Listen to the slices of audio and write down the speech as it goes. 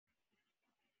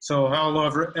So, hello,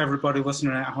 everybody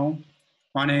listening at home.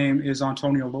 My name is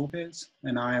Antonio Lopez,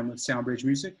 and I am with Soundbridge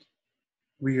Music.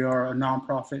 We are a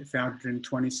nonprofit founded in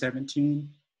 2017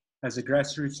 as a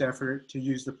grassroots effort to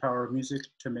use the power of music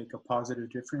to make a positive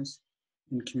difference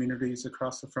in communities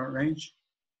across the Front Range.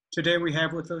 Today, we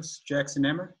have with us Jackson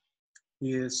Emmer.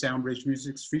 He is Soundbridge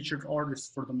Music's featured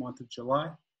artist for the month of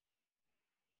July.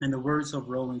 In the words of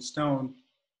Rolling Stone,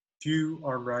 few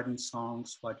are writing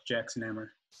songs like Jackson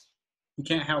Emmer. He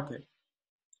can't help it.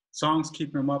 Songs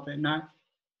keep him up at night.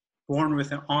 Born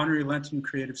with an unrelenting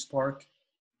creative spark,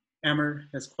 Emmer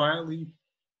has quietly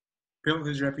built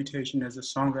his reputation as a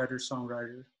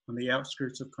songwriter on the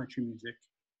outskirts of country music.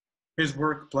 His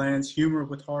work blends humor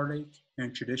with heartache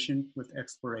and tradition with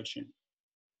exploration.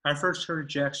 I first heard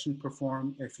Jackson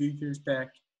perform a few years back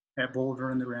at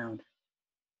Boulder in the Round.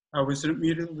 I was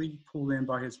immediately pulled in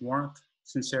by his warmth,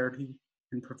 sincerity,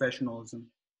 and professionalism,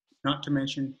 not to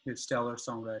mention his stellar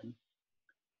songwriting.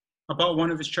 I bought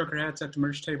one of his trucker hats at the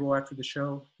merch table after the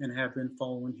show and have been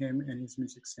following him and his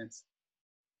music since.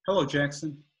 Hello,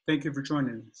 Jackson. Thank you for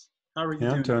joining us. How are you Hey,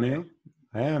 doing Antonio. today?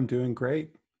 I am doing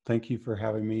great. Thank you for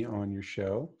having me on your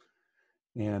show.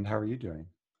 And how are you doing?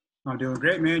 I'm doing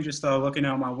great, man. Just looking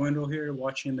out my window here,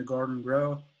 watching the garden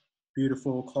grow.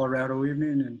 Beautiful Colorado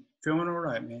evening and feeling all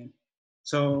right, man.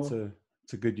 It's So,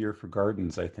 a good year for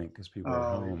gardens, I think, because people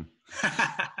are uh, home.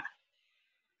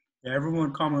 yeah,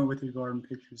 everyone comment with your garden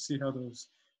pictures. See how those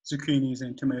zucchinis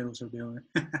and tomatoes are doing.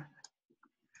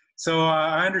 So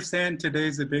I understand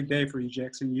today's a big day for you,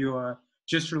 Jackson. You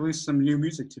just released some new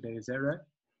music today. Is that right?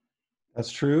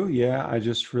 That's true. Yeah, I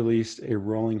just released a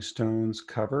Rolling Stones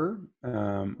cover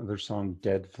of their song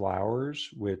Dead Flowers,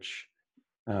 which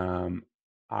um,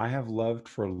 I have loved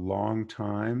for a long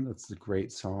time. That's a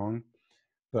great song.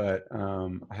 But I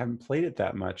haven't played it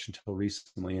that much until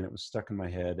recently, and it was stuck in my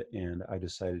head, and I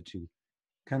decided to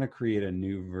kind of create a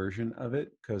new version of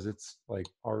it because it's like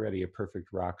already a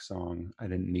perfect rock song. I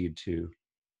didn't need to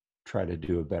try to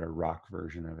do a better rock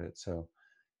version of it. So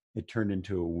it turned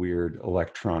into a weird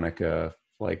electronica,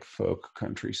 like folk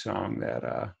country song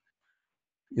that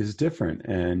is different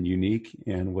and unique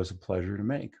and was a pleasure to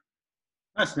make.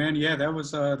 Nice, man. Yeah, that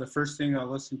was the first thing I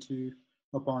listened to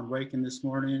upon waking this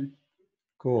morning.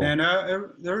 Cool. And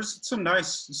there's some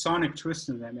nice sonic twists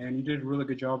in that, man. You did a really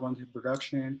good job on the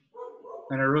production.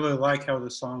 And I really like how the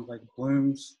song like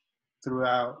blooms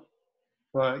throughout,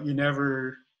 but you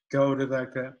never go to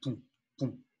like that boom,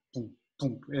 boom, boom,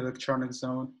 boom electronic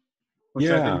zone,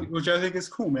 Yeah. which I think is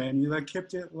cool, man. You like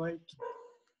kept it like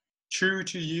true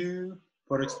to you,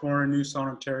 but exploring new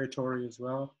sonic territory as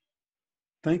well.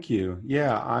 Thank you.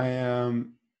 Yeah,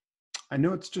 I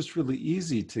know it's just really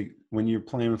easy to, when you're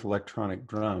playing with electronic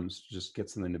drums, just get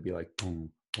something to be like boom,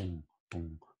 boom,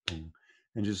 boom, boom,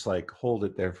 and just like hold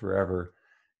it there forever.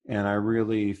 And I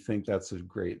really think that's a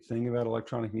great thing about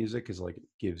electronic music is like it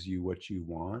gives you what you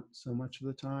want so much of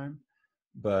the time.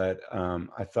 But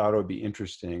I thought it would be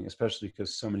interesting, especially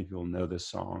because so many people know this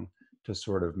song, to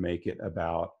sort of make it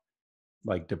about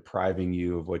like depriving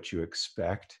you of what you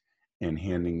expect and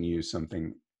handing you some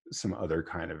other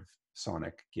kind of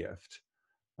sonic gift,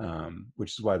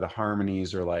 which is why the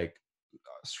harmonies are like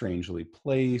strangely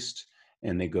placed,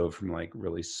 and they go from like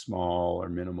really small or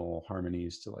minimal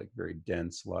harmonies to like very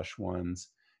dense, lush ones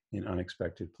in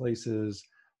unexpected places.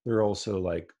 They're also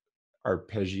like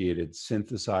arpeggiated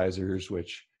synthesizers,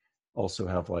 which also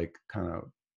have like kind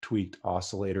of tweaked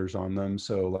oscillators on them.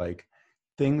 So like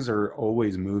things are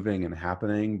always moving and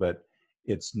happening, but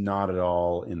it's not at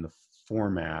all in the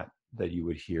format that you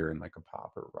would hear in like a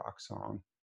pop or rock song.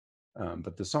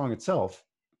 But the song itself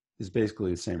is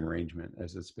basically the same arrangement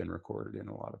as it's been recorded in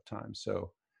a lot of times.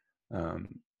 So um,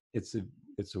 it's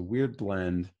a weird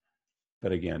blend,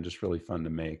 but again, just really fun to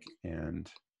make. And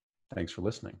thanks for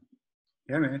listening.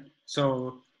 Yeah, man.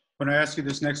 So when I ask you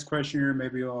this next question here,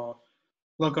 maybe I'll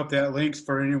look up that links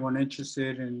for anyone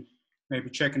interested in maybe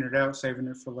checking it out, saving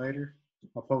it for later.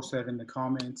 I'll post that in the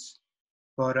comments.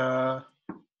 But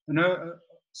another,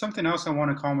 something else I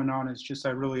want to comment on is just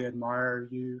I really admire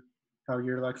you, how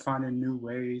you're like finding new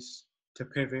ways to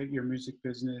pivot your music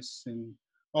business and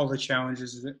all the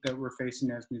challenges that we're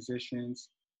facing as musicians.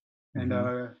 And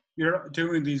Mm-hmm. you're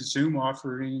doing these Zoom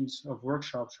offerings of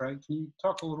workshops, right? Can you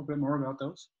talk a little bit more about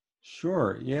those?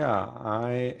 Sure. Yeah.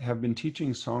 I have been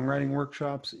teaching songwriting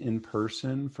workshops in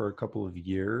person for a couple of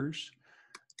years.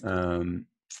 Um,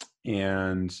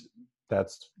 and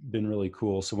that's been really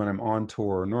cool. So when I'm on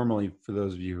tour, normally for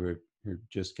those of you who are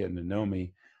just getting to know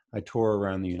me, I tour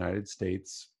around the United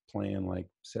States playing like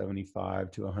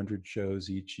 75 to 100 shows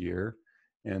each year.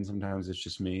 And sometimes it's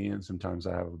just me, and sometimes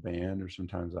I have a band, or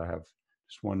sometimes I have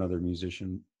just one other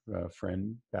musician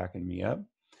friend backing me up.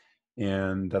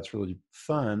 And that's really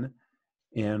fun.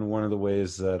 And one of the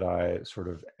ways that I sort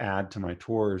of add to my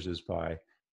tours is by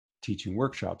teaching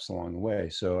workshops along the way.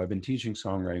 So I've been teaching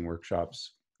songwriting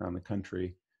workshops around the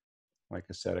country, like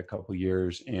I said, a couple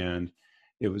years, and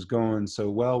it was going so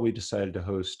well, we decided to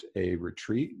host a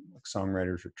retreat, like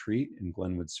songwriters retreat in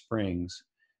Glenwood Springs,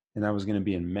 and that was going to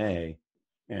be in May.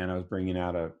 And I was bringing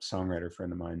out a songwriter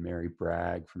friend of mine, Mary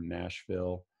Bragg from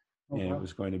Nashville, Oh, and it wow.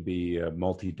 was going to be a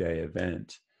multi-day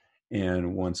event.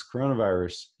 And once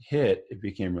coronavirus hit, it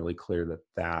became really clear that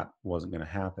that wasn't going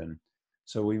to happen.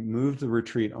 So we moved the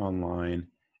retreat online,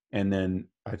 and then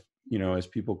as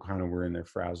people kind of were in their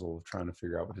frazzle of trying to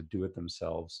figure out what to do with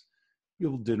themselves,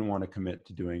 people didn't want to commit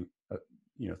to doing a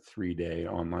 3-day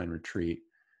online retreat,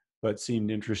 but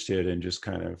seemed interested in just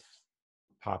kind of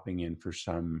popping in for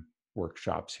some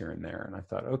workshops here and there. And I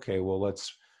thought, okay, well,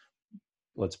 let's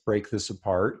break this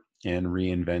apart and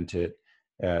reinvent it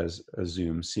as a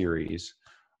Zoom series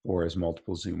or as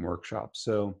multiple Zoom workshops.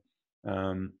 So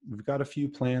we've got a few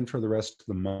planned for the rest of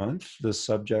the month. The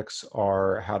subjects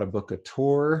are how to book a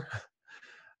tour,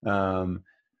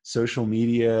 social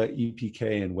media,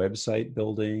 EPK, and website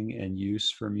building and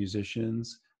use for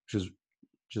musicians, which is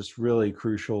just really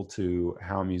crucial to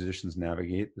how musicians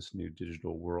navigate this new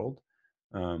digital world,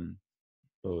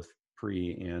 both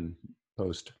pre and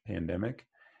post pandemic.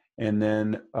 And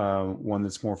then one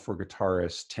that's more for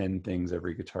guitarists, 10 things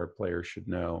every guitar player should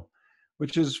know,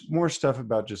 which is more stuff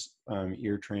about just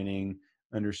ear training,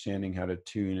 understanding how to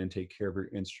tune and take care of your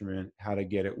instrument, how to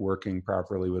get it working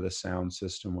properly with a sound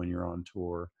system when you're on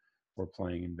tour or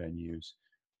playing in venues.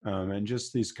 And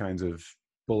just these kinds of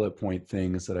bullet point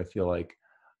things that I feel like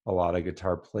a lot of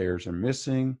guitar players are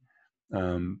missing.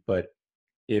 But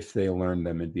if they learned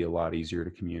them, it'd be a lot easier to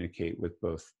communicate with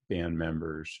both band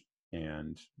members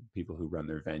and people who run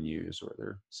their venues or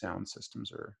their sound systems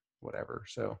or whatever.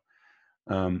 So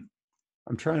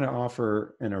I'm trying to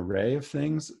offer an array of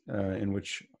things in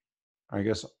which, I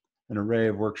guess, an array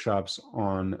of workshops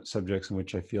on subjects in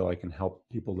which I feel I can help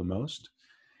people the most.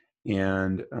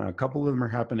 And a couple of them are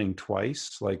happening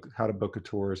twice, like how to book a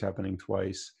tour is happening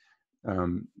twice.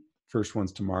 First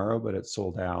one's tomorrow, but it's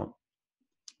sold out.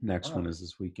 Next one is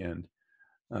this weekend.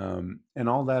 And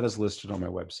all that is listed on my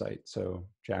website. So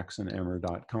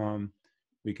jacksonemmer.com.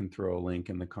 We can throw a link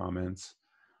in the comments.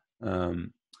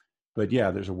 But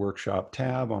yeah, there's a workshop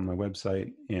tab on my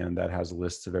website, and that has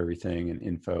lists of everything and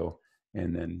info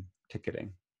and then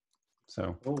ticketing.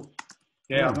 So,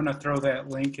 yeah, I'm going to throw that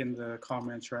link in the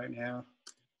comments right now.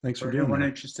 Thanks for doing anyone that.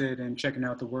 Interested in checking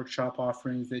out the workshop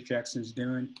offerings that Jackson's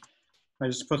doing. I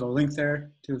just put a link there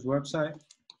to his website.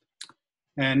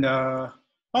 And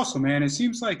also, man, it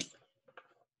seems like,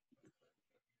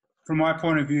 from my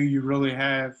point of view, you really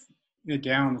have it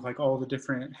down with like all the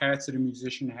different hats that a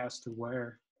musician has to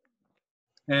wear.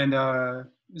 And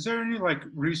is there any like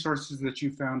resources that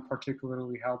you found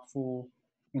particularly helpful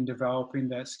in developing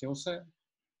that skill set?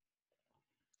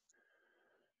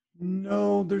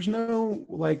 No, there's no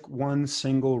like one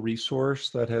single resource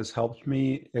that has helped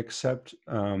me, except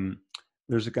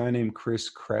there's a guy named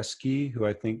Chris Kresge who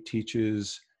I think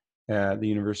teaches at the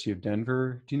University of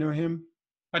Denver. Do you know him?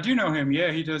 I do know him.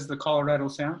 Yeah, he does the Colorado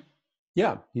Sound.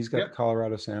 Yeah, he's got the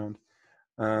Colorado Sound.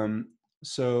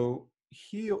 So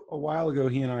a while ago,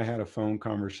 he and I had a phone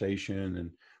conversation,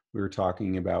 and we were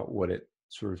talking about what it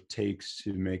sort of takes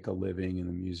to make a living in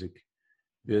the music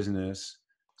business.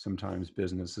 Sometimes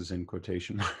business is in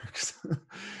quotation marks.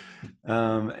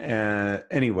 And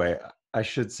anyway, I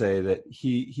should say that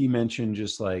he mentioned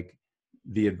just like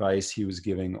the advice he was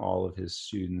giving all of his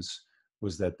students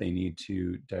was that they need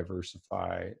to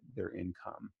diversify their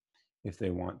income if they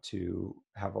want to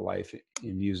have a life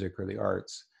in music or the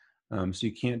arts. So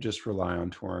you can't just rely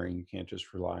on touring, you can't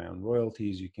just rely on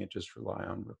royalties, you can't just rely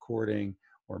on recording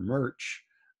or merch.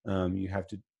 You have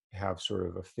to have sort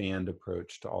of a fanned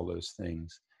approach to all those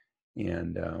things,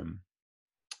 and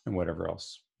whatever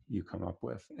else you come up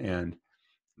with. And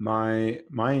my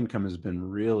income has been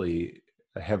really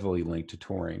heavily linked to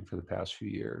touring for the past few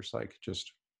years, like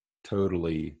just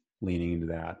totally leaning into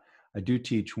that. I do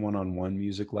teach one-on-one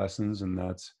music lessons, and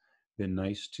that's been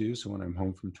nice too. So when I'm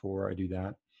home from tour, I do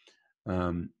that.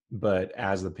 But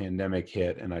as the pandemic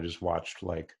hit and I just watched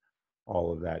like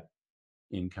all of that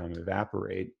income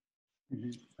evaporate,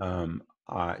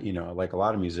 like a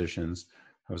lot of musicians,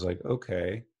 I was like,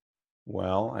 okay,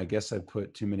 well, I guess I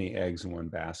put too many eggs in one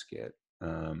basket.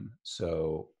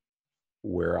 So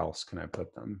where else can I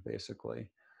put them, basically?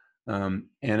 And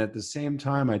at the same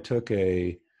time, I took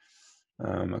a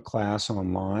class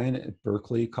online at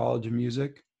Berklee College of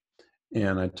Music,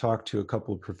 And I talked to a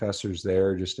couple of professors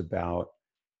there just about,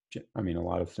 I mean, a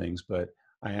lot of things, but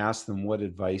I asked them what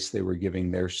advice they were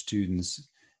giving their students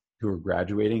who are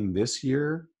graduating this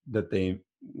year that they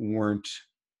weren't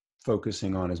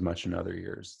focusing on as much in other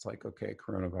years. It's like, okay,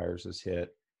 coronavirus has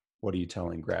hit. What are you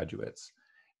telling graduates?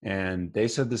 And they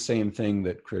said the same thing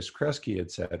that Chris Kresge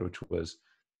had said, which was,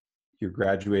 you're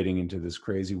graduating into this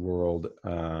crazy world,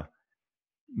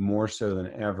 more so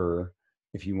than ever.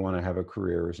 If you want to have a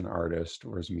career as an artist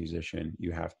or as a musician,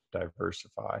 you have to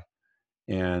diversify.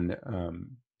 And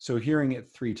so hearing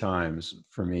it 3 times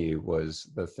for me was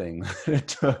the thing that it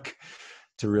took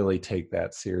to really take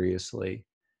that seriously.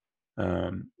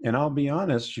 And I'll be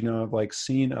honest, you know, I've like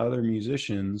seen other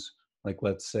musicians, like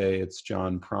let's say it's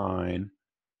John Prine.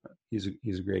 He's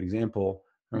a great example.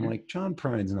 I'm Mhm. like, John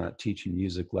Prine's not teaching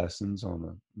music lessons on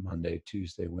a Monday,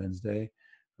 Tuesday, Wednesday,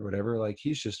 or whatever. Like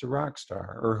he's just a rock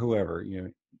star, or whoever, you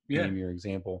know, Yeah, name your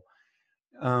example.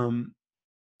 Um,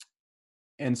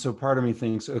 and so part of me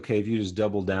thinks, okay, if you just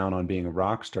double down on being a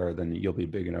rock star, then you'll be a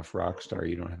big enough rock star.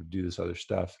 You don't have to do this other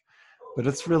stuff. But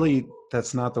it's really,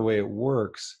 that's not the way it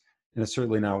works. And it's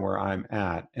certainly not where I'm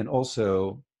at. And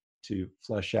also, to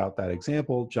flesh out that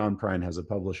example, John Prine has a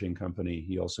publishing company.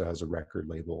 He also has a record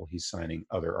label. He's signing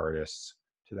other artists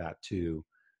to that too.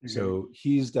 okay. So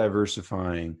he's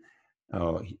diversifying.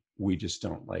 We just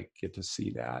don't like get to see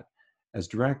that as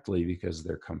directly because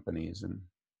they're companies and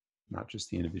not just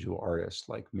the individual artist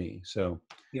like me. So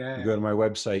you Yeah, go to my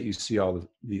website, you see all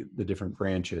the different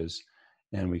branches,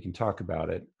 and we can talk about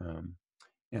it.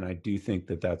 And I do think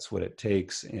that that's what it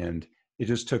takes. And it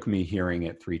just took me hearing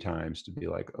it 3 times to be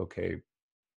like, okay,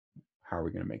 how are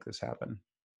we going to make this happen?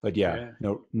 But yeah,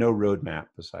 yeah, no roadmap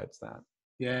besides that.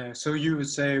 yeah. So you would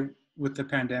say with the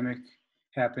pandemic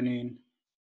happening,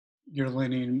 you're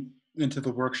leaning into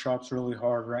the workshops really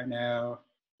hard right now,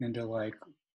 into like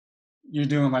you're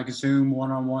doing like Zoom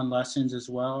one-on-one lessons as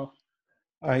well.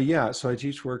 Yeah, so I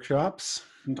teach workshops.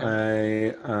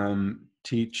 Okay. I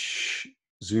teach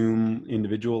Zoom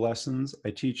individual lessons.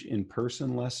 I teach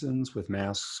in-person lessons with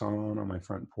masks on my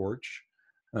front porch.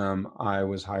 I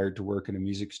was hired to work in a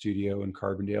music studio in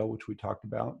Carbondale, which we talked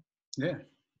about. Yeah.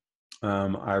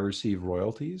 I receive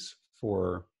royalties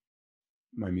for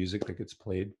my music that gets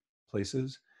played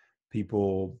places.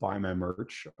 People buy my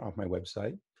merch off my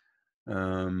website.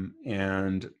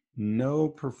 And no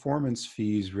performance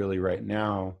fees really right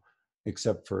now,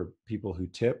 except for people who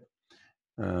tip.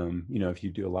 You know, if you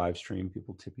do a live stream,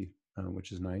 people tip you,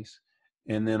 which is nice.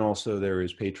 And then also there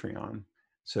is Patreon.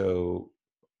 So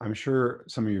I'm sure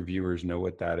some of your viewers know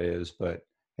what that is, but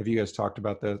have you guys talked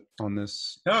about that on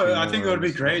this No, I channel think it or on would be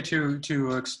this great event?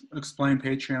 to explain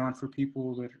Patreon for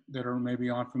people that are maybe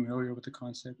unfamiliar with the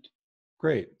concept.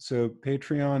 Great. So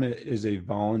Patreon is a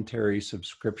voluntary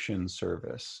subscription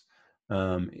service.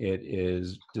 It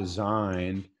is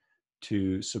designed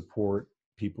to support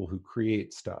people who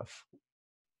create stuff,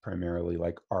 primarily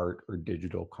like art or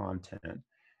digital content.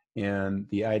 And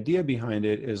the idea behind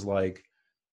it is like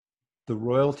the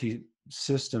royalty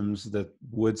systems that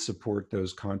would support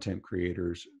those content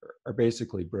creators are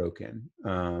basically broken.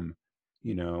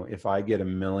 You know, if I get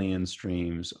 1,000,000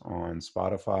 streams on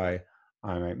Spotify,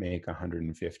 I might make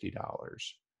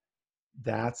 $150.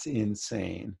 That's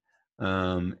insane.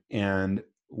 And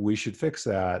we should fix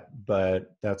that,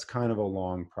 but that's kind of a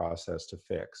long process to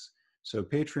fix. So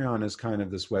Patreon is kind of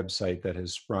this website that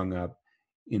has sprung up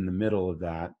in the middle of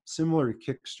that, similar to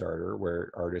Kickstarter,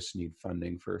 where artists need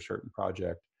funding for a certain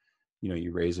project. You know,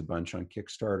 you raise a bunch on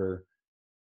Kickstarter,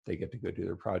 they get to go do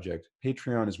their project.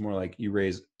 Patreon is more like you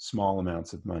raise small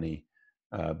amounts of money,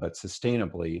 but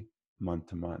sustainably month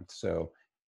to month. So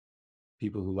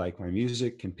people who like my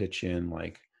music can pitch in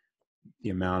like the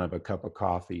amount of a cup of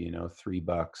coffee, you know,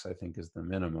 $3, I think is the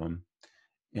minimum.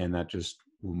 And that just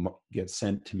gets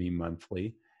sent to me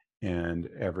monthly. And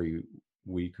every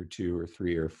week or 2 or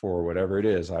 3 or 4, whatever it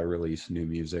is, I release new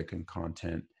music and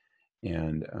content.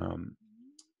 And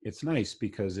it's nice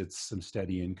because it's some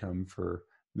steady income for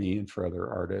me and for other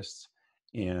artists.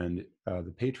 And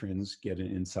the patrons get an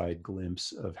inside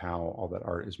glimpse of how all that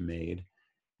art is made,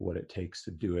 what it takes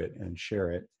to do it and share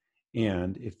it.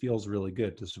 And it feels really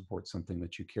good to support something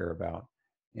that you care about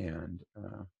and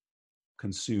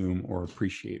consume or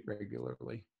appreciate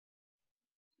regularly.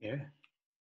 Yeah.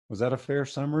 Was that a fair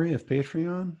summary of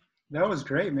Patreon? That was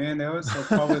great, man. That was like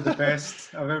probably the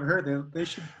best I've ever heard. They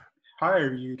should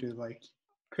hire you to like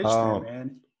pitch them, uh,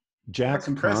 man. That's Jack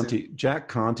impressive. Conte. Jack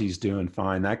Conte's doing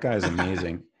fine. That guy's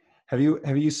amazing. Have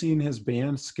you seen his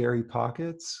band Scary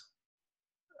Pockets?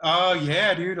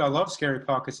 Yeah, dude. I love Scary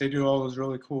Pockets. They do all those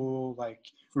really cool like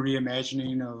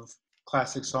reimagining of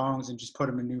classic songs and just put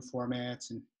them in new formats.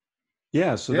 And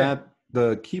Yeah, so yeah, that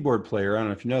the keyboard player, I don't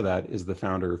know if you know that, is the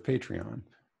founder of Patreon.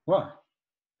 well,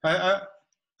 I, I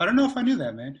I don't know if I knew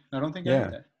that, man. I don't think I knew Yeah,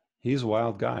 that. he's a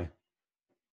wild guy.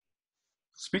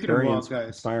 Speaking of Very wild guys,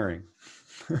 inspiring.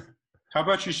 how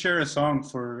about you share a song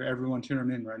for everyone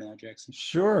tuning in right now, Jackson?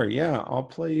 Sure, yeah. I'll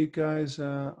play you guys,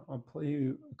 I'll play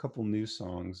you a couple new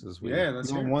songs as we, Yeah, you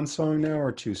let's want hear it. one song now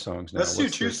or two songs now? Let's do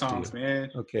What's two the songs, deal?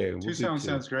 man. Okay, we'll Two do songs two.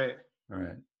 sounds great. All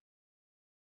right.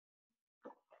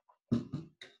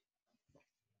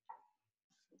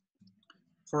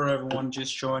 For everyone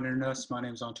just joining us, my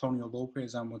name is Antonio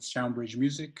Lopez. I'm with Soundbridge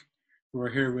Music. We're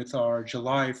here with our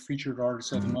July featured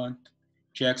artist of the month,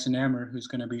 Jackson Emmer, who's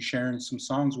going to be sharing some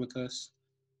songs with us.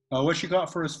 What you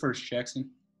got for us first, Jackson?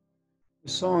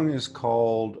 The song is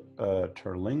called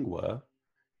Terlingua.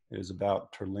 It is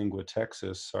about Terlingua,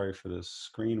 Texas. Sorry for this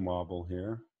screen wobble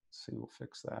here. Let's see, we'll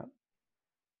fix that.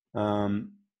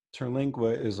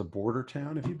 Terlingua is a border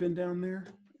town. Have you been down there?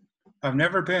 I've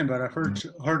never been, but I've heard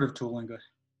of Toolinga.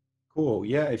 Cool.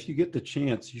 Yeah, if you get the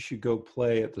chance, you should go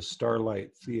play at the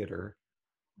Starlight Theater.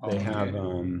 They Oh have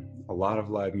yeah. a lot of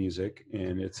live music,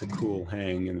 and it's a cool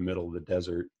hang in the middle of the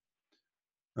desert.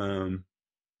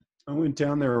 I went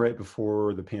down there right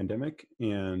before the pandemic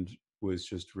and was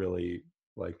just really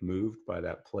like moved by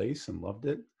that place and loved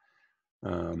it.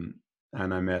 And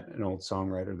I met an old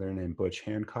songwriter there named Butch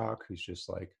Hancock, who's just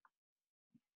like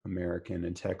American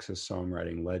and Texas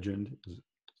songwriting legend. It was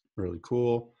really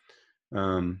cool.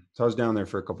 So I was down there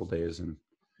for a couple days and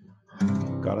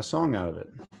got a song out of it.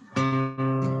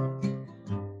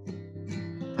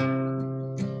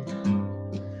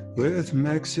 With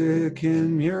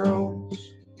Mexican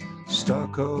murals,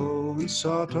 stucco and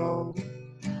sawtall,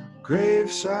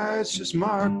 grave sites just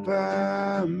marked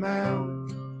by a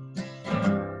mound,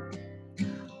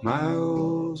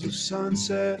 miles of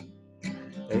sunset,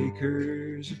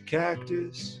 acres of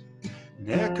cactus, and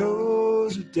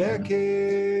echoes of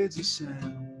decades of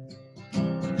sound.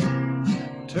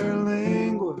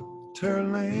 Terlingua,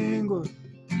 Terlingua,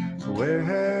 where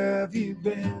have you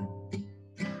been?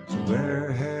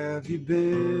 Where have you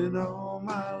been all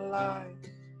my life?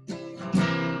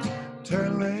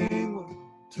 Terlingua,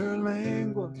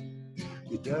 Terlingua,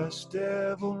 you dust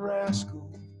devil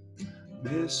rascal,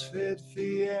 misfit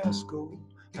fiasco.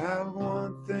 I've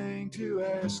one thing to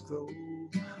ask though,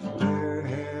 where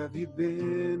have you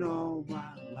been all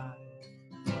my life?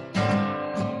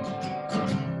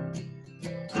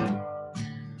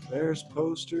 There's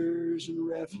posters and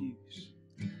refuse,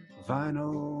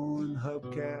 vinyl and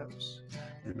hubcaps.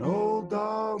 An old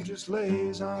dog just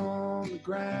lays on the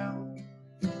ground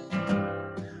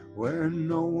where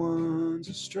no one's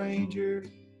a stranger.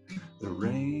 The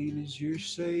rain is your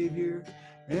savior,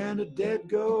 and a dead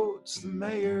goat's the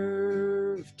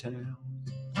mayor of town.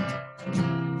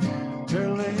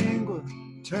 Terlingua,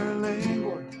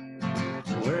 Terlingua,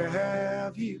 where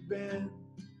have you been?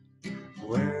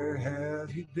 Where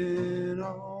have you been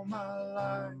all my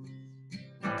life?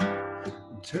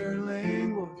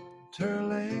 Terlingua,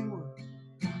 Terlingua,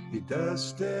 you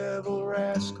dust devil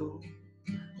rascal,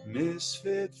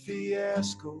 misfit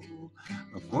fiasco.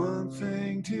 I've one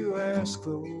thing to ask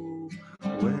though,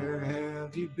 where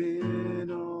have you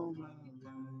been all my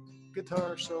life?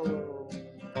 Guitar solo.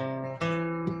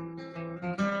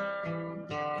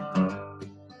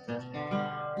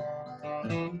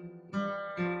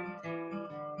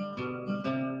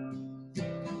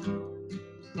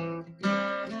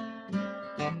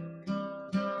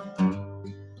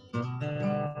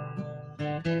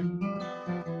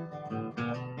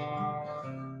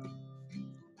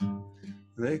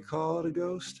 They call it a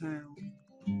ghost town,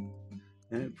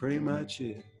 and it pretty much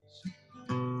is,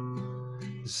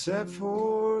 except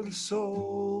for the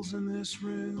souls in this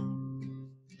room.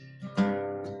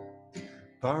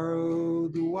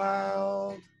 Borrowed the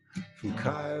wild from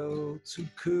coyotes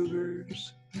and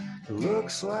cougars. It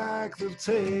looks like they'll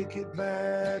take it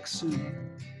back soon.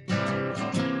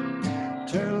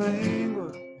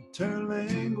 Terlingua,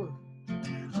 Terlingua,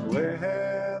 where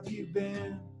have you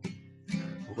been?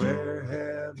 Where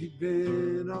have you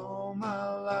been all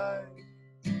my life?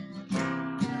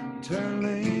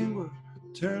 Terlingua,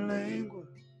 Terlingua,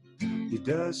 you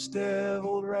dust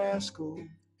devil rascal,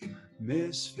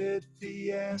 misfit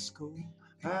fiasco.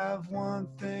 I've one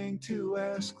thing to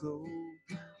ask though,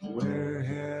 where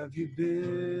have you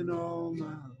been all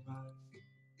my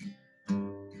life?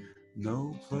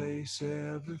 No place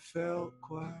ever felt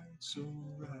quite so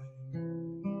right.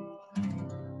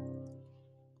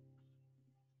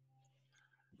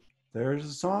 There's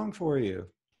a song for you.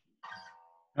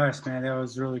 Nice, man. That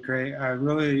was really great. I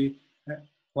really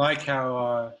like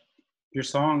how your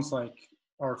songs like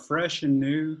are fresh and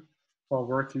new while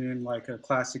working in like a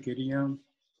classic idiom,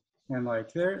 and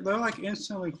like they're like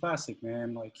instantly classic,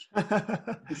 man. Like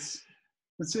it's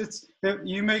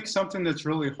you make something that's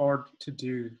really hard to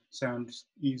do sound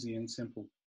easy and simple.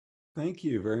 Thank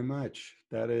you very much.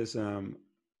 That is the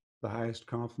highest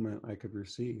compliment I could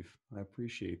receive. I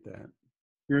appreciate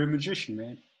You're a magician,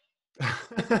 man.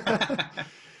 that.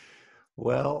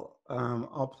 Well,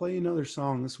 I'll play another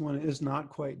song. This one is not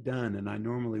quite done, and I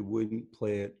normally wouldn't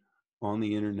play it on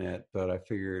the internet, but I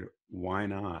figured why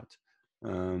not?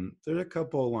 There's a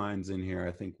couple of lines in here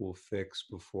I think we'll fix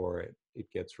before it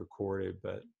gets recorded,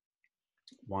 but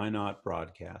why not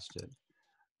broadcast it?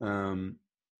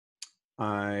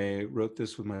 I wrote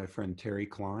this with my friend Terry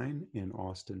Klein in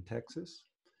Austin, Texas.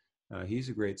 He's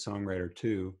a great songwriter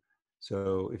too.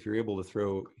 So if you're able to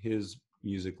throw his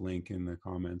music link in the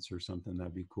comments or something,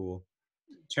 that'd be cool.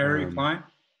 Terry Klein?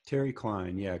 Terry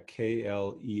Klein, yeah,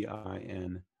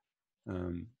 Klein.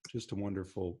 Just a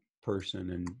wonderful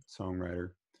person and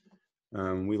songwriter.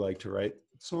 We like to write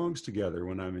songs together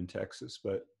when I'm in Texas,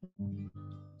 but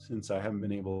since I haven't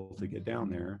been able to get down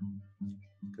there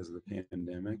because of the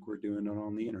pandemic, we're doing it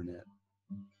on the internet.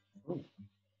 Oh.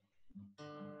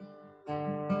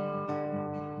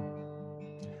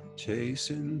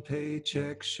 Chasing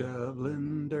paychecks,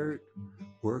 shoveling dirt,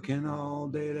 working all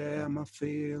day to have my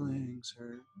feelings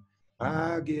hurt.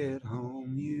 I get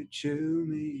home, you chew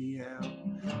me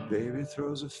out. Baby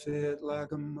throws a fit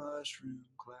like a mushroom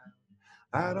cloud.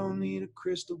 I don't need a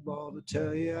crystal ball to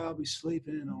tell you I'll be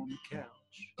sleeping on the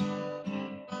couch.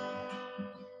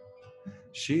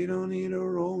 She don't need a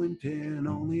rolling pin,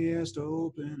 only has to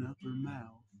open up her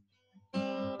mouth.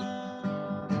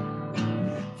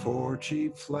 4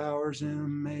 cheap flowers in a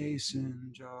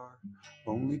mason jar,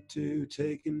 only 2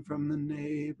 taken from the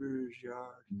neighbor's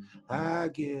yard. I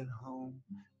get home,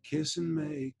 kiss and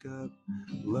make up,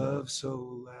 love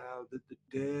so loud that the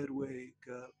dead wake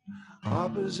up.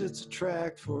 Opposites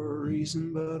attract for a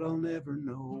reason, but I'll never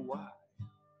know why.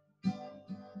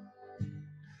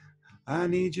 I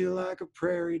need you like a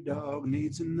prairie dog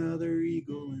needs another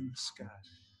eagle in the sky.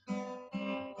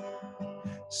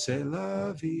 C'est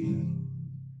la vie,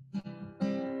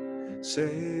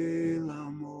 c'est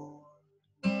l'amour.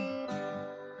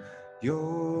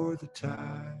 You're the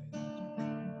tide,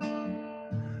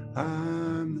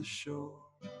 I'm the shore.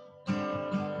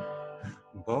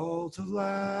 Bolt of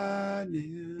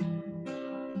lightning,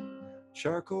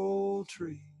 charcoal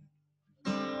tree,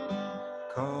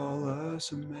 call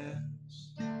us a mess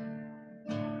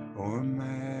or a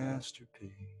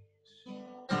masterpiece.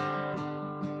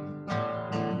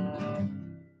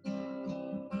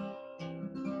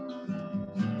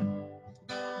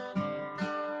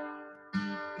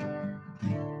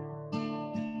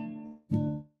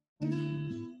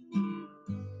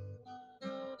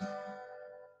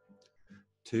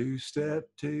 Two-step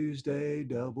Tuesday,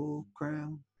 double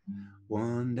crown.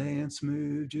 One dance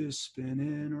move just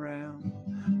spinning round.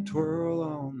 Twirl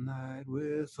all night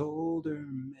with older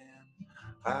men.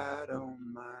 I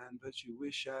don't mind, but you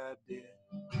wish I did.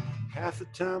 Half the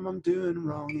time I'm doing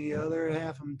wrong, the other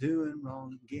half I'm doing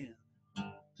wrong again.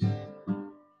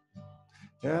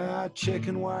 Yeah,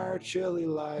 chicken wire, chili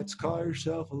lights, call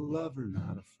yourself a lover,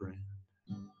 not a friend.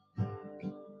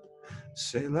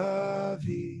 C'est la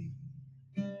vie,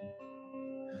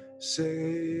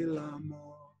 c'est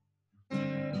l'amour.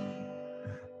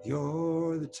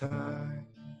 You're the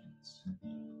tides,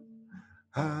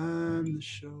 I'm the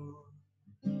shore.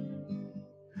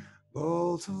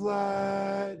 Bolt of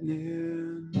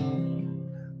lightning,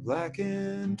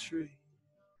 blackened tree,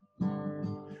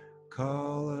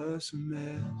 call us a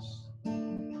mess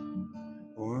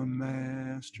or a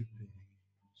masterpiece.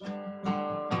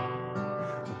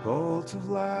 A bolt of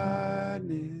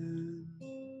lightning,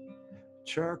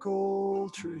 charcoal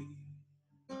tree,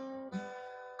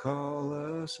 call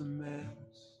us a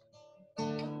mess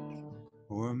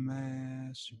or a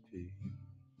masterpiece.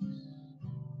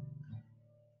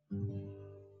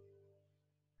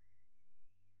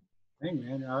 Hey,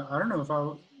 man, I don't know if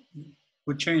I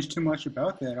would change too much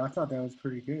about that. I thought that was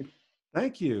pretty good.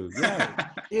 Thank you. Yeah,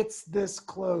 it's this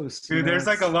close. Dude, there's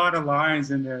like a lot of lines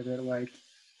in there that like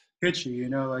hit you,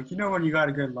 like when you got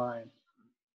a good line.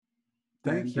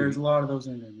 Thank you. There's a lot of those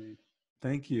in there, man.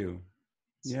 Thank you.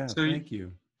 Yeah, so thank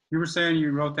you. You were saying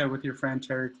you wrote that with your friend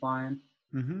Terry Klein.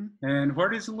 Mm-hmm. And where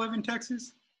does he live in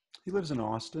Texas? He lives in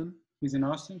Austin. He's in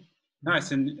Austin?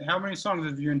 Nice. And how many songs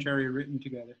have you and Terry written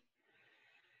together?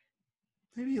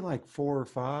 Maybe like 4 or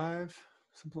 5,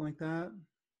 something like that.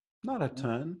 Not a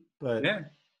ton, but yeah,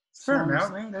 it's fair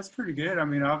amount, man. That's pretty good. I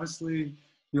mean, obviously,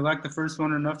 you like the first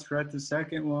one enough to write the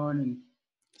second one, and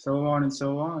so on and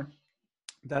so on.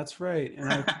 That's right.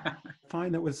 And I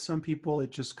find that with some people,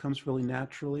 it just comes really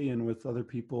naturally. And with other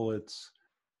people, it's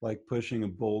like pushing a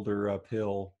boulder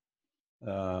uphill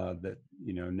that,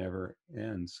 never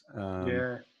ends.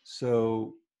 Yeah,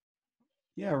 So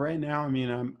yeah, right now, I mean,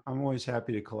 I'm always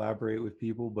happy to collaborate with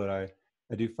people, but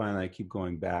I do find that I keep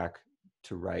going back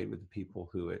to write with the people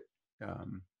who it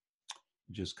um,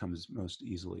 just comes most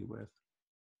easily with.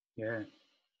 yeah.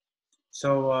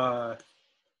 So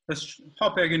let's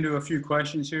hop back into a few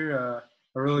questions here.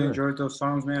 I really Sure. enjoyed those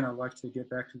songs, man. I'd like to get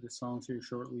back to the songs here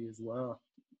shortly as well.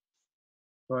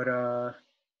 But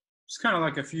just kind of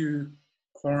like a few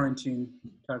quarantine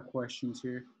type questions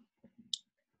here.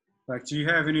 Like, do you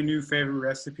have any new favorite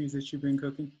recipes that you've been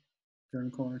cooking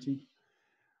during quarantine?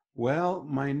 Well,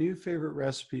 my new favorite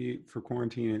recipe for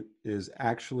quarantine is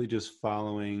actually just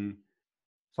following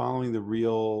the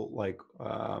real like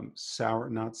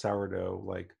not sourdough,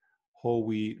 like whole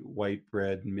wheat white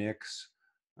bread mix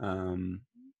um,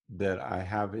 that I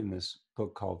have in this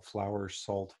book called Flour,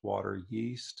 Salt, Water,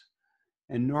 Yeast.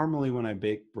 And normally when I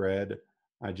bake bread,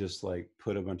 I just like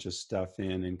put a bunch of stuff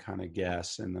in and kind of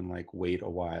guess and then like wait a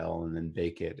while and then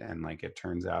bake it. And like it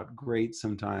turns out great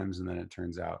sometimes and then it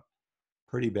turns out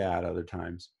pretty bad other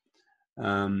times.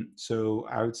 So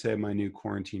I would say my new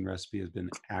quarantine recipe has been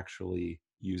actually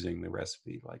using the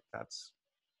recipe. Like that's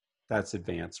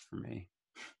advanced for me.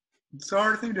 It's a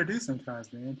hard thing to do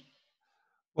sometimes, man.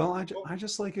 Well, Oh, I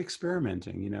just like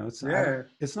experimenting, yeah.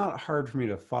 it's not hard for me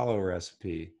to follow a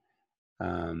recipe,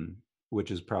 um,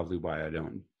 which is probably why I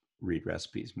don't read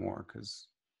recipes more because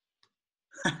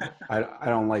I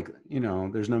don't like,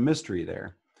 there's no mystery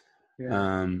there. Yeah.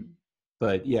 Um,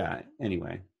 but yeah,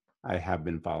 anyway, I have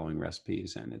been following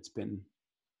recipes and it's been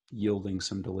yielding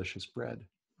some delicious bread.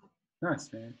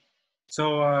 Nice, man.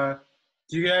 So,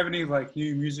 do you have any like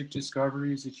new music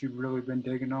discoveries that you've really been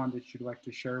digging on that you'd like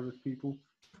to share with people?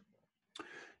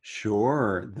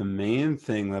 Sure. The main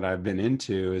thing that I've been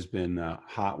into has been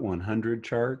Hot 100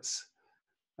 charts.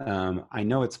 I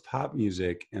know it's pop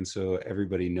music, and so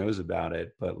everybody knows about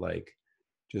it, but like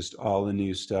just all the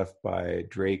new stuff by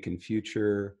Drake and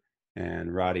Future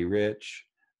and Roddy Ricch.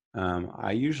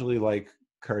 I usually like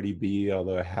Cardi B,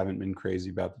 although I haven't been crazy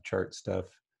about the chart stuff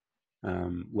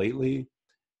lately.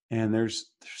 And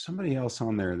there's somebody else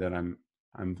on there that I'm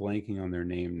blanking on their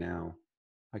name now.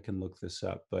 I can look this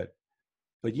up, but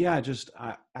yeah, just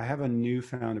I have a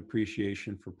newfound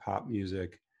appreciation for pop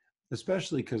music,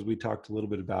 especially because we talked a little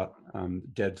bit about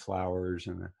Dead Flowers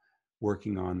and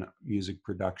working on music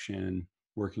production,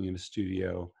 working in a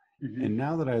studio. Hmm. And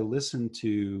now that I listen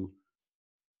to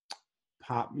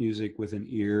pop music with an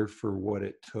ear for what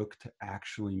it took to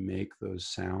actually make those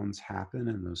sounds happen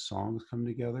and those songs come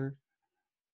together,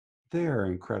 they are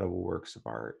incredible works of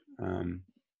art.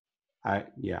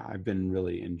 I've been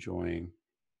really enjoying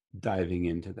diving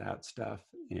into that stuff,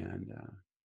 and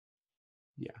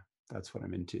yeah, that's what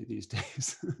I'm into these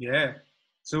days. Yeah.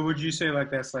 So, would you say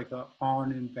like that's like a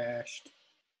on and bashed,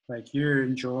 like you're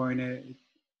enjoying it?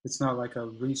 It's not like a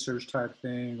research type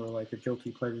thing or like a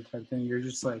guilty pleasure type thing. You're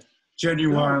just like No,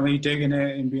 genuinely digging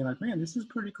it and being like, man, this is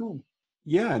pretty cool.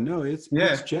 yeah, no, Yeah.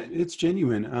 it's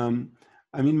genuine.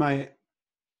 I mean,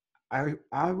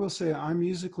 I will say I'm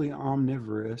musically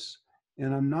omnivorous,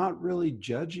 and I'm not really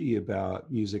judgy about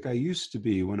music. I used to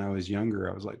be when I was younger.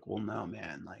 I was like, well, no,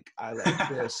 man, like I like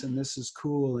this, and this is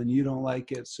cool, and you don't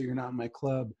like it, so you're not in my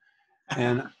club.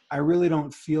 And I really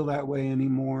don't feel that way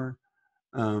anymore.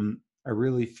 I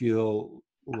really feel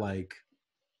like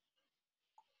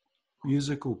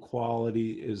musical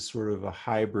quality is sort of a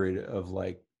hybrid of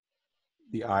like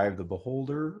the eye of the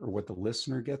beholder or what the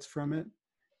listener gets from it,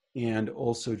 and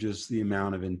also just the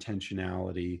amount of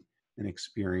intentionality and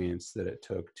experience that it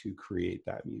took to create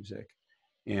that music.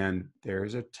 And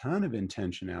there's a ton of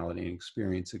intentionality and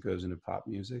experience that goes into pop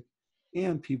music,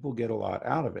 and people get a lot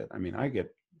out of it. I mean, I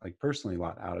get like personally a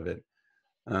lot out of it.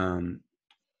 Um,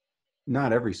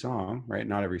 Not every song, right?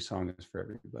 Not every song is for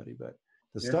everybody, but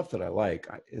the Yeah. stuff that I like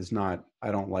is not,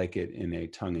 I don't like it in a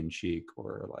tongue in cheek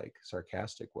or like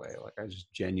sarcastic way. Like I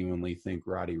just genuinely think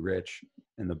Roddy Ricch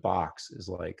and The Box is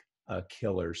like a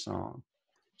killer song.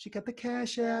 She got the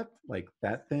cash app, like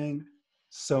that thing.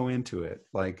 So into it.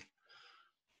 Like,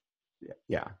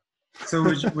 yeah. So,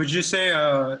 would you say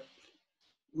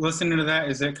listening to that,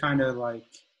 is it kind of like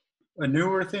a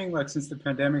newer thing, like since the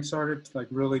pandemic started, like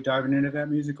really diving into that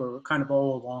music, or kind of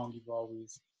all along you've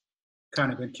always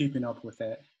kind of been keeping up with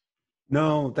that?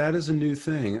 No, that is a new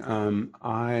thing.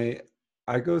 I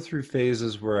go through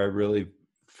phases where I really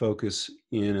focus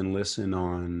in and listen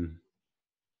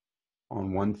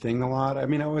on one thing a lot. I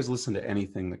mean, I always listen to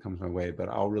anything that comes my way, but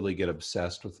I'll really get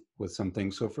obsessed with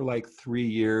something. So for like 3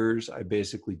 years, I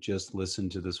basically just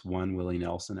listened to this one Willie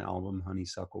Nelson album,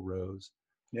 Honeysuckle Rose.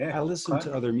 Yeah, I listened to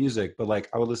classic. other music, but like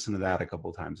I would listen to that a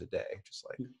couple times a day, just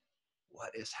like,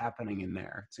 what is happening in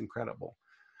there? It's incredible.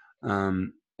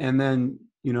 And then,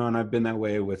 you know, and I've been that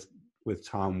way with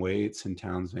Tom Waits and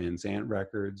Townes Van Zandt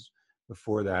records.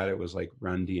 Before that, it was like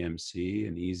Run DMC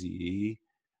and Eazy-E,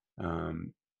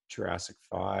 Jurassic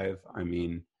 5. I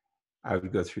mean, I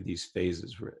would go through these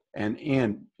phases where, and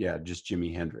yeah, just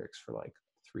Jimi Hendrix for like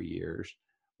 3 years,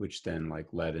 which then like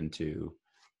led into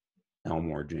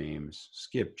Elmore James,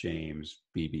 Skip James,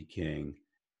 B.B. King,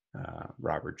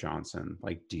 Robert Johnson,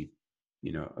 like deep,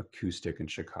 you know, acoustic and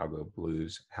Chicago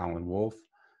blues, Howlin' Wolf.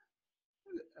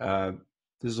 Uh,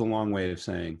 this is a long way of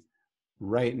saying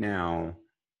right now,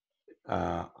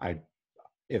 I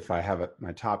if I have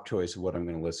my top choice of what I'm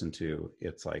going to listen to,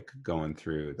 it's like going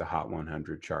through the Hot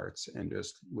 100 charts and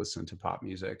just listen to pop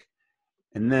music.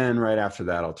 And then right after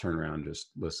that, I'll turn around and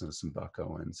just listen to some Buck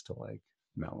Owens to like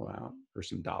mellow out, or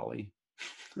some Dolly.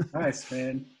 Nice,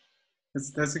 man.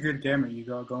 That's a good gamut you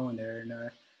got going there, and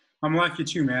I'm like you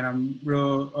too, man. I'm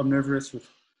real omnivorous with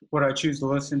what I choose to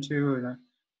listen to, and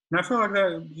I feel like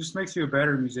that just makes you a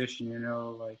better musician. You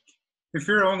know, like if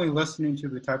you're only listening to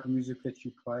the type of music that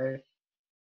you play,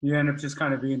 you end up just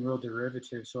kind of being real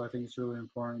derivative. So I think it's really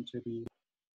important to be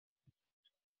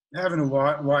having a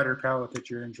wider palette that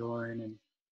you're enjoying. And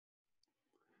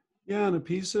Yeah, and a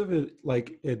piece of it,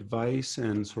 like advice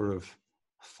and sort of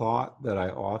thought that I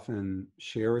often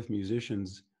share with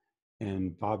musicians,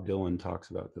 and Bob Dylan talks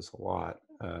about this a lot.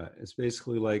 It's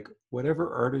basically like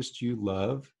whatever artist you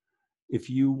love, if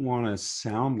you want to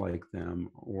sound like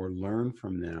them or learn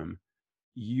from them,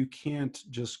 you can't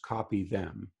just copy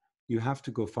them. You have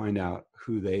to go find out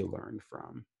who they learned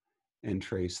from and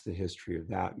trace the history of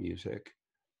that music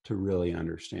to really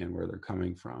understand where they're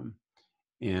coming from.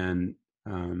 And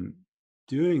um,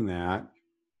 doing that,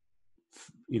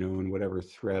 you know, in whatever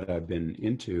thread I've been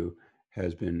into,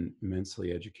 has been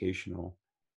immensely educational,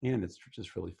 and it's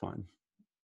just really fun.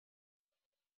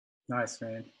 nice,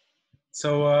 man.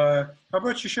 So how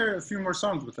about you share a few more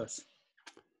songs with us?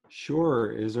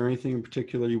 Sure. Is there anything in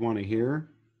particular you want to hear?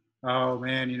 Oh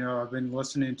man, you know, I've been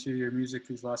listening to your music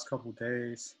these last couple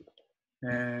days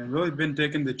and really been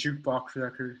digging the jukebox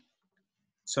record.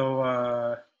 So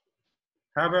how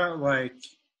about like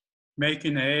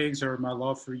Making Eggs or My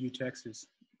Love for You, Texas?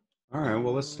 All right.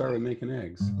 Well, let's start with Making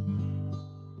Eggs.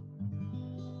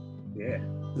 Yeah.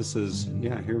 This is,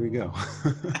 yeah, here we go.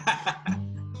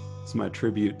 It's my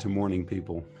tribute to morning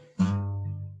people.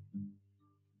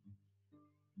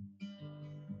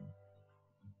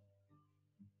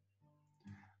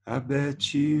 I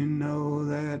bet you know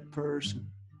that person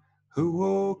who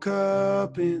woke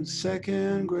up in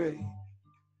second grade.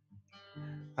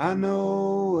 I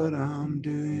know what I'm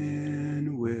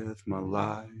doing with my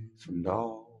life and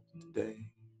all today.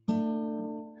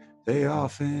 They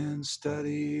often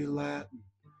study Latin,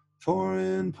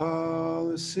 foreign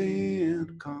policy,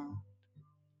 and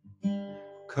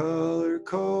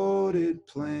color-coded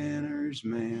planners,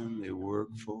 man, they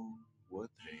work for what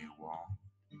they want.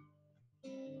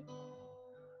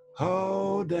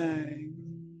 Oh, dang,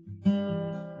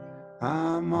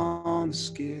 I'm on the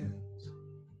skids.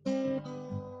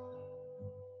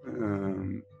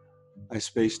 I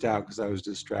spaced out because I was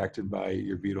distracted by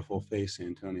your beautiful face,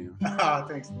 Antonio. Oh,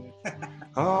 thanks, man.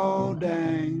 Oh,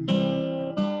 dang,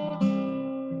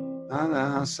 I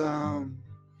know something.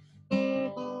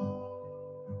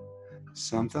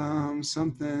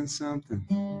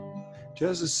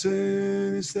 Just as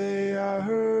soon as they are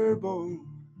her born.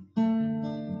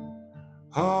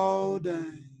 Oh,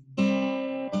 dang,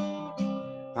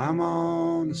 I'm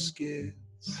on the skids.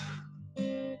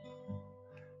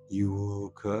 You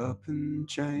woke up and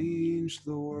changed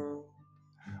the world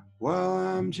while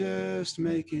I'm just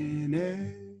making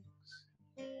eggs.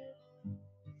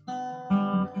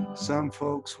 Some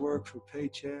folks work for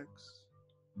paychecks,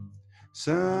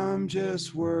 some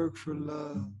just work for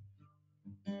love.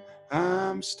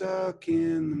 I'm stuck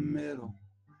in the middle,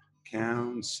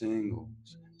 counting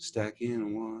singles,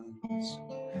 stacking ones.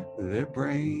 Their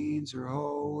brains are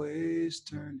always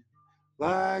turning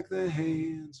like the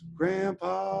hands of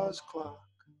Grandpa's clock,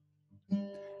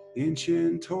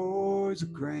 inching towards a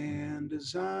grand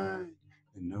design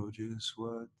and know just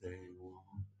what they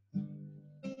want.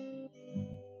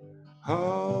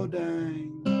 Oh,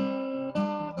 dang.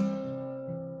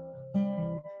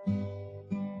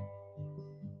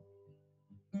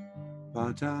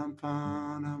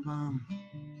 Ba-dum-bum-bum,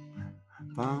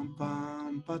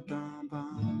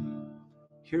 bum-bum-ba-dum-bum.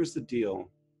 here's the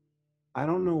deal. I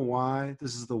don't know why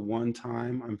this is the one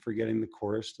time I'm forgetting the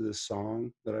chorus to this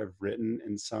song that I've written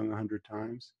and sung 100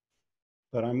 times,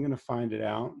 but I'm going to find it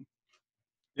out.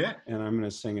 Yeah. And I'm going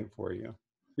to sing it for you.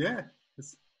 Yeah.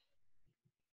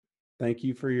 Thank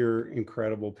you for your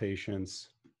incredible patience.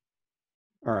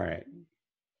 All right,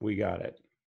 we got it.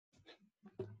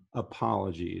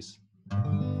 Apologies.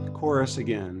 Chorus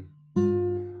again.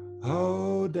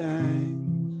 Oh,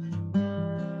 dang,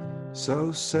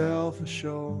 so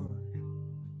self-assured.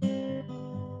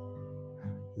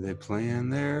 They plan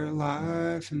their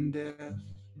life and death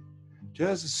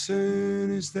just as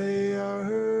soon as they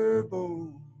are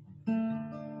born.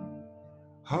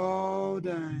 Oh,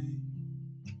 dang,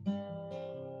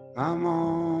 I'm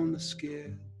on the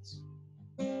skids.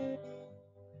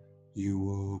 You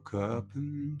woke up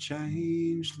and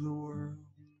changed the world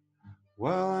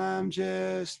while I'm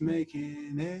just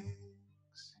making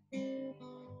eggs.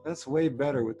 That's way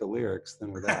better with the lyrics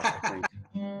than without, I think.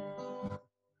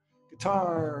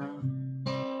 Guitar.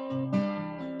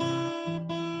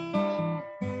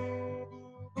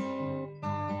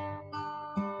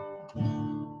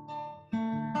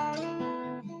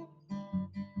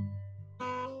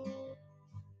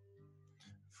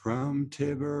 From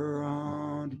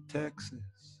Tiburon to Texas,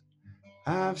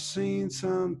 I've seen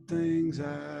some things,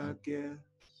 I guess.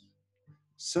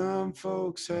 Some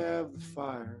folks have the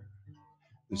fire,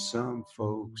 and some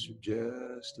folks are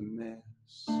just a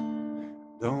mess.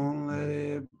 Don't let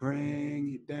it bring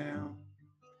you down.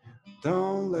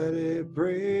 Don't let it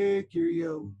break your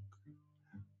yoke.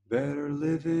 Better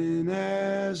living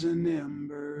as an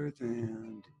ember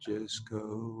than to just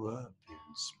go up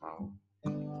in smoke.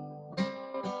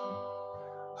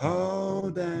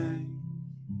 Oh, dang,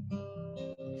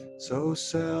 so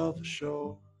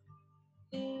self-assured.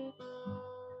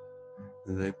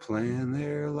 They plan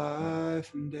their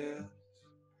life and death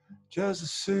just as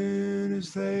soon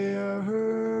as they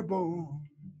are born.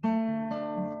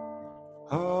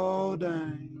 Oh,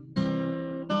 dang,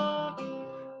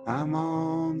 I'm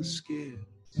on the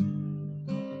skids.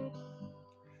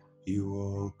 You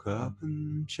woke up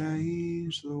and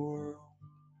changed the world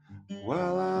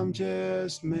while I'm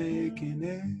just making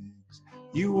eggs.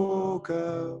 You woke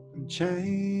up and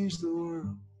changed the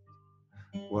world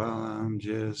while I'm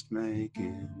just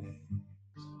making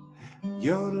eggs.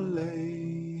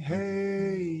 Yodelay,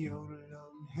 hey,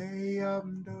 yodelay, hey,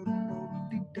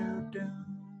 do-do-do-dee-do-do.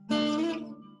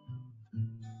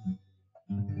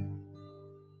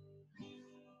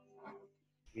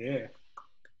 Yeah.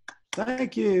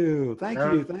 Thank you, thank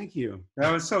you, thank you.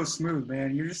 That was so smooth,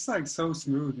 man. You're just like so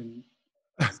smooth and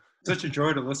such a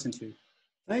joy to listen to.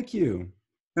 Thank you.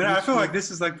 And I feel like this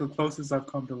is like the closest I've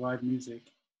come to live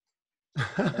music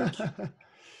like,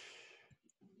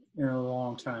 in a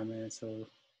long time, man. So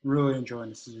really enjoying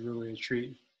this. Is really a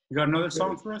treat. You got another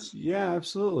song for us? Yeah,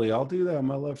 absolutely. I'll do that.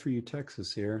 My Love for You,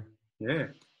 Texas here. Yeah.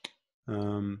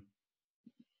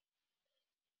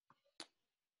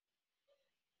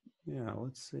 Yeah,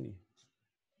 let's see.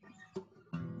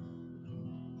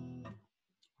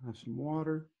 Have some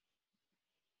water.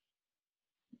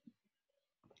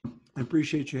 I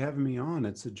appreciate you having me on.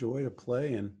 It's a joy to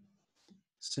play and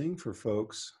sing for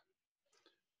folks.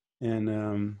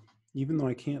 And even though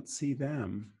I can't see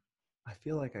them, I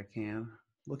feel like I can.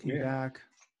 Looking back,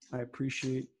 I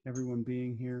appreciate everyone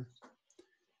being here.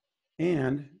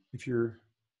 And if you're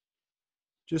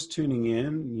just tuning in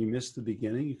and you missed the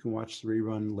beginning, you can watch the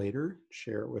rerun later,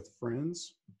 share it with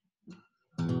friends.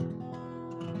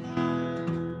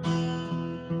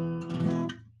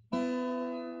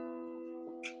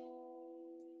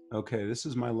 Okay, this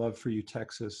is My Love for You,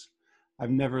 Texas.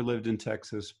 I've never lived in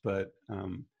Texas, but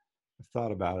I've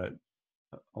thought about it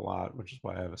a lot, which is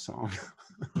why I have a song.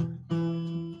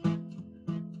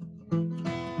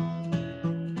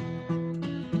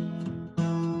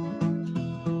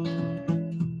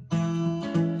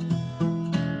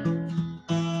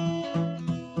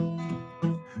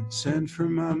 Send for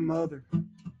my mother,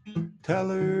 tell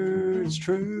her it's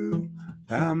true,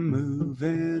 I'm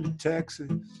moving to Texas.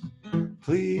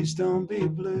 Please don't be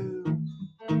blue.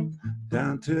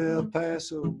 Down to El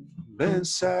Paso, then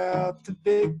south to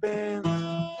Big Bend,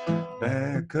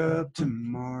 back up to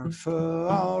Marfa,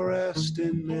 all rest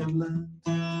in Midland.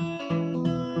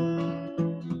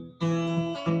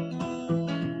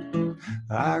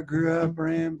 I grew up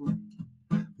rambling,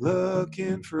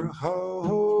 looking for a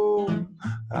home.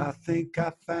 I think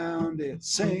I found it,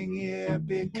 sing yeah,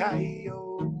 big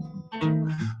coyote.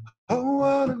 Oh,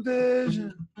 what a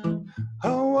vision,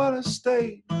 oh, what a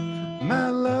state. My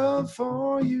love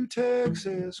for you,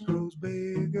 Texas, grows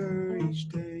bigger each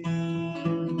day.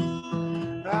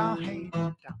 Oh, hey,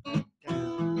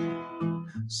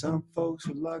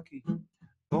 folks are lucky,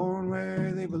 born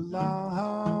where they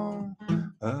belong.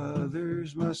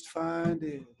 Others must find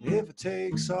it if it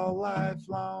takes all life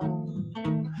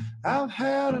long. I've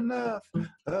had enough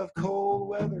of cold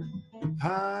weather and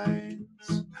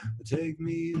pines. Take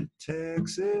me to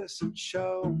Texas and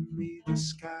show me the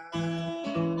sky.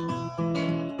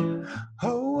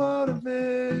 Oh, what a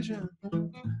vision.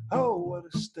 Oh, what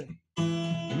a state.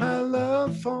 My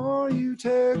love for you,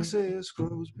 Texas,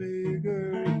 grows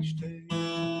bigger each day.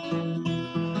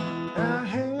 I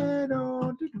head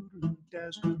on to do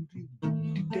that's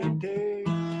good day,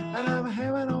 and I'm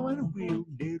having on a wheel.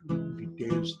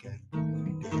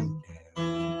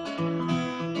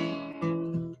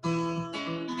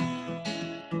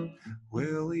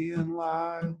 Willie and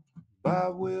Lyle,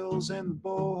 Bob Wills and the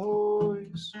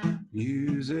boys.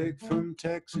 Music from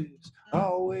Texas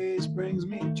always brings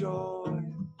me joy.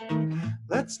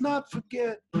 Let's not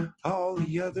forget all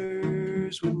the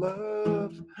others we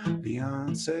love.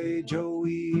 Beyonce,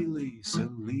 Joey Lee,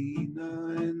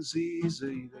 Selena, and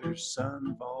Zizi. There's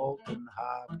Son, Fulton,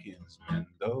 Hopkins,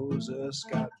 Mendoza,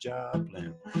 Scott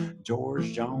Joplin,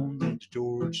 George Jones, and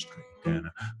George Strait, and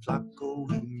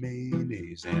Flaco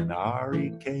Jimenez, and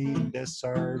Ari Kane,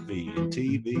 Desarvi, and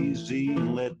TVZ,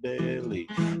 and Led Belly,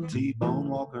 T-Bone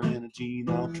Walker, and a Gene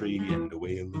Autry, and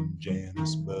Waylon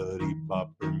Janice, Buddy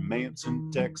Popper, Manson,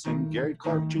 Tex, and Gary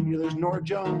Clark Jr. There's Nora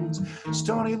Jones,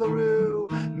 Stoney LaRue,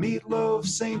 Meatloaf,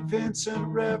 St. Vincent,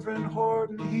 Reverend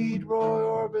Horton, Heat, Roy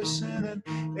Orbison, and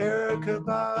Erykah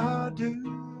Badu.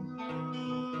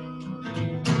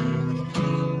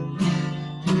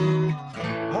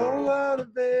 Oh, what a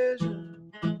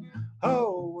vision.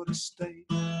 Oh, what a state.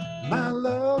 My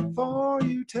love for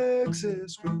you,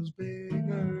 Texas, grows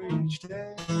bigger each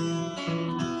day.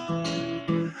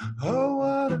 Oh,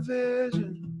 what a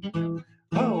vision.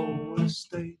 Oh, what a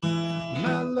state.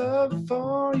 My love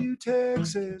for you,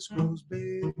 Texas, grows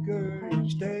bigger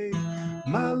each day.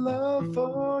 My love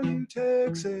for you,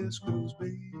 Texas, grows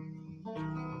bigger.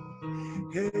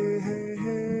 Hey, hey,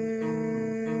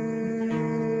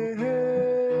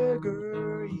 hey,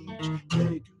 girl, each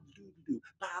day.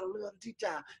 I love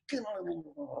teacher.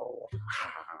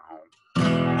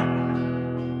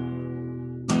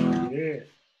 Yeah.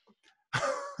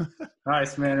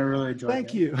 Nice, man. I really enjoyed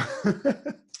Thank that. you.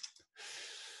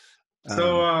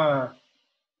 So,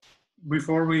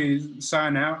 before we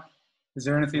sign out, is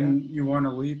there anything you want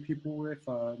to leave people with?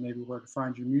 Maybe where to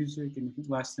find your music and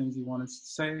last things you want to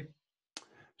say?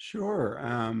 Sure.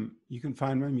 You can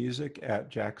find my music at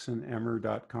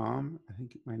jacksonemmer.com. I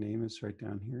think my name is right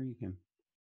down here. You can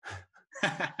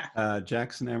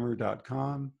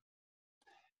jacksonemmer.com.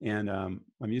 And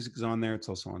my music is on there. It's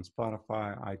also on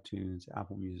Spotify, iTunes,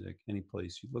 Apple Music, any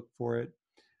place you look for it.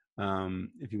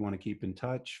 If you want to keep in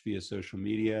touch via social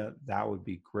media, that would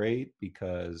be great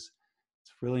because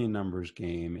it's really a numbers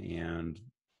game. And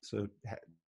so,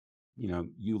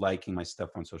 you liking my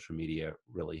stuff on social media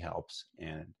really helps,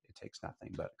 and it takes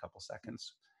nothing but a couple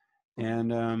seconds.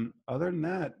 And other than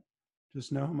that,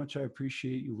 just know how much I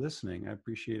appreciate you listening. I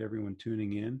appreciate everyone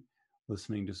tuning in,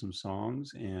 listening to some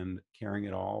songs, and caring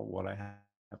at all what I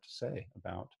have to say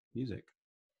about music.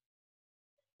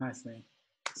 Nice, man.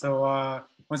 So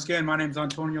once again, my name is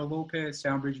Antonio Lopez,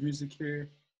 Soundbridge Music here.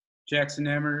 Jackson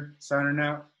Emmer signing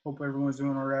out. Hope everyone's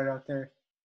doing all right out there.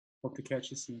 Hope to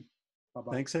catch you soon.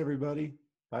 Bye-bye. Thanks, everybody.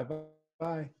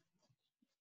 Bye-bye.